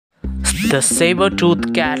The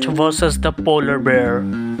saber-toothed cat versus the polar bear.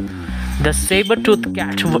 The saber-toothed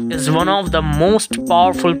cat is one of the most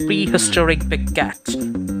powerful prehistoric big cats.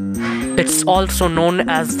 It's also known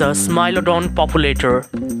as the SMILODON populator.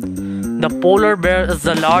 The polar bear is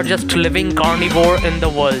the largest living carnivore in the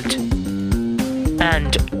world,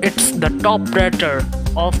 and it's the top predator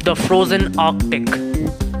of the frozen Arctic.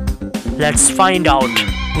 Let's find out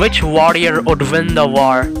which warrior would win the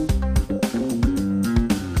war.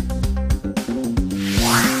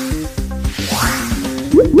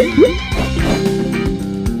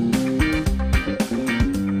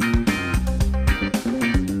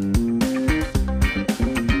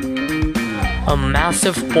 A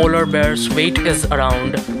massive polar bear's weight is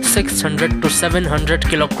around 600 to 700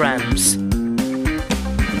 kilograms.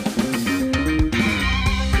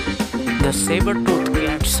 The saber-toothed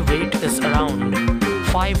cat's weight is around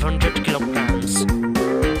 500 kilograms.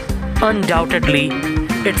 Undoubtedly,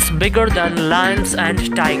 it's bigger than lions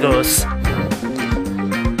and tigers.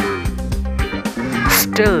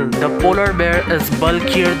 Still, the polar bear is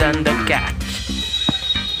bulkier than the cat.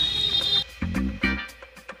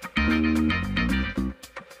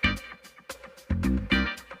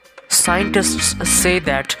 Scientists say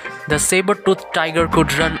that the saber-toothed tiger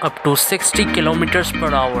could run up to 60 kilometers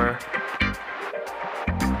per hour.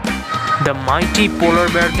 The mighty polar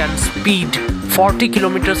bear can speed 40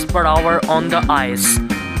 kilometers per hour on the ice.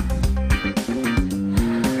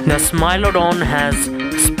 The SMILODON has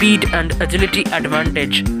speed and agility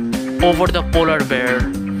advantage over the polar bear.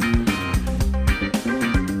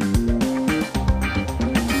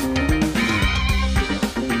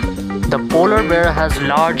 The polar bear has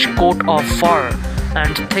large coat of fur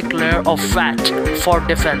and thick layer of fat for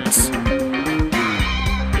defense.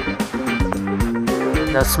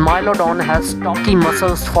 The SMILODON has stocky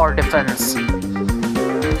muscles for defense.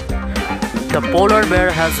 The polar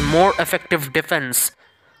bear has more effective defense.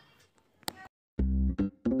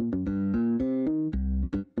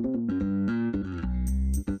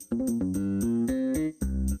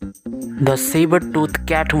 The saber-toothed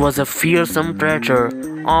cat was a fearsome predator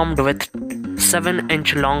armed with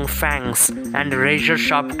 7-inch long fangs and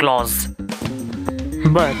razor-sharp claws.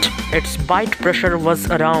 But its bite pressure was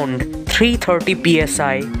around 330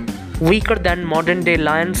 psi, weaker than modern-day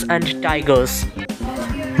lions and tigers.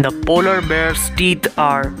 The polar bear's teeth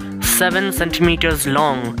are 7 centimeters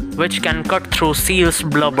long, which can cut through seal's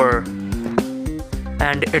blubber.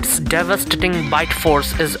 And its devastating bite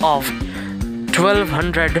force is of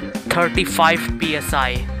 1235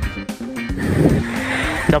 psi.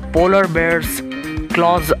 The polar bear's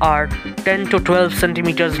claws are 10 to 12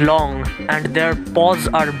 centimeters long and their paws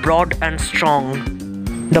are broad and strong.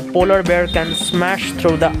 The polar bear can smash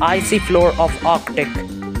through the icy floor of Arctic.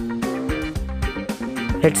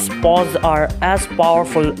 Its paws are as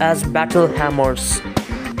powerful as battle hammers.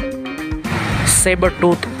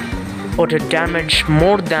 Saber-tooth would damage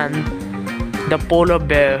more than the polar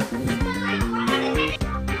bear.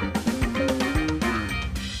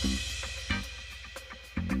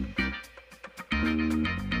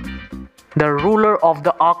 The ruler of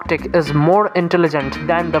the Arctic is more intelligent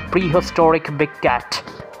than the prehistoric big cat.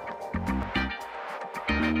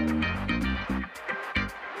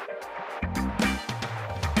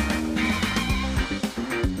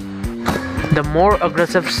 The more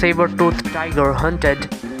aggressive saber-toothed tiger hunted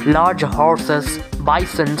large horses,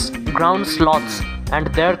 bisons, ground sloths, and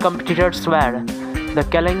their competitors were the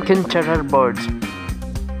Kelenkin terror birds.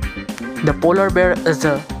 The polar bear is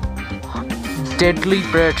a deadly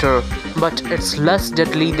predator, but it's less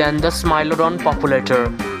deadly than the SMILODON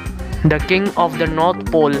populator. The king of the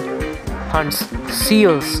North Pole hunts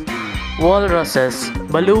seals, walruses,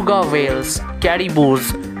 beluga whales,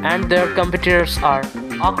 caribous, and their competitors are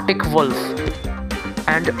Arctic wolf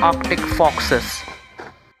and Arctic foxes.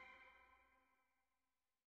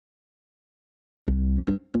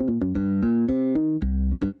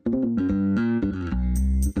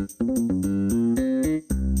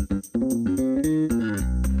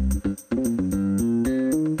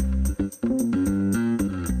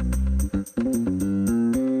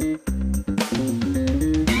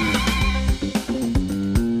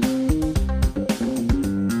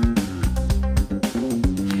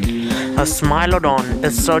 A SMILODON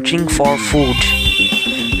is searching for food,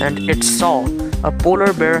 and it saw a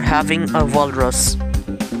polar bear having a walrus.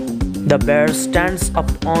 The bear stands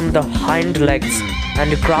up on the hind legs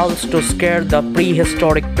and growls to scare the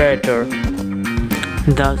prehistoric predator.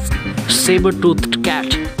 The saber-toothed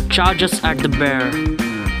cat charges at the bear.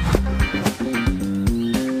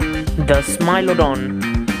 The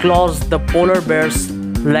SMILODON claws the polar bear's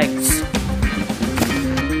legs,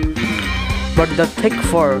 but the thick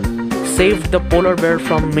fur saved the polar bear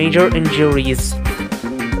from major injuries.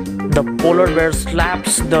 The polar bear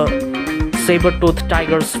slaps the saber-toothed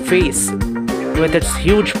tiger's face with its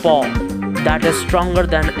huge paw that is stronger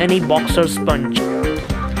than any boxer's punch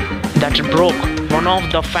that broke one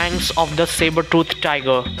of the fangs of the saber-toothed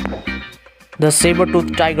tiger. The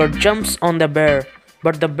saber-toothed tiger jumps on the bear,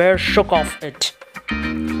 but the bear shook off it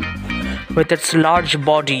with its large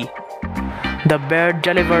body. The bear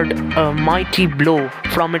delivered a mighty blow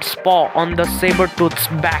from its paw on the saber-tooth's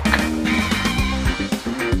back.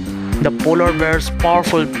 The polar bear's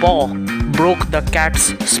powerful paw broke the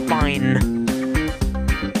cat's spine.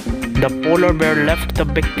 The polar bear left the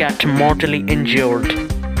big cat mortally injured.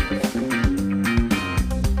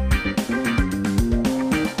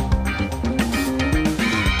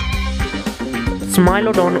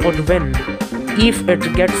 Smilodon would win if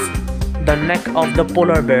it gets the neck of the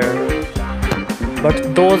polar bear,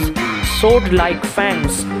 but those sword-like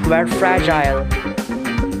fangs were fragile.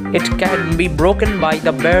 It can be broken by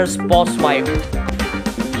the bear's paw swipe.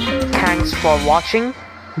 Thanks for watching.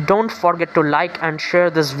 Don't forget to like and share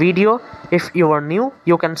this video. If you are new,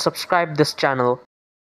 you can subscribe this channel.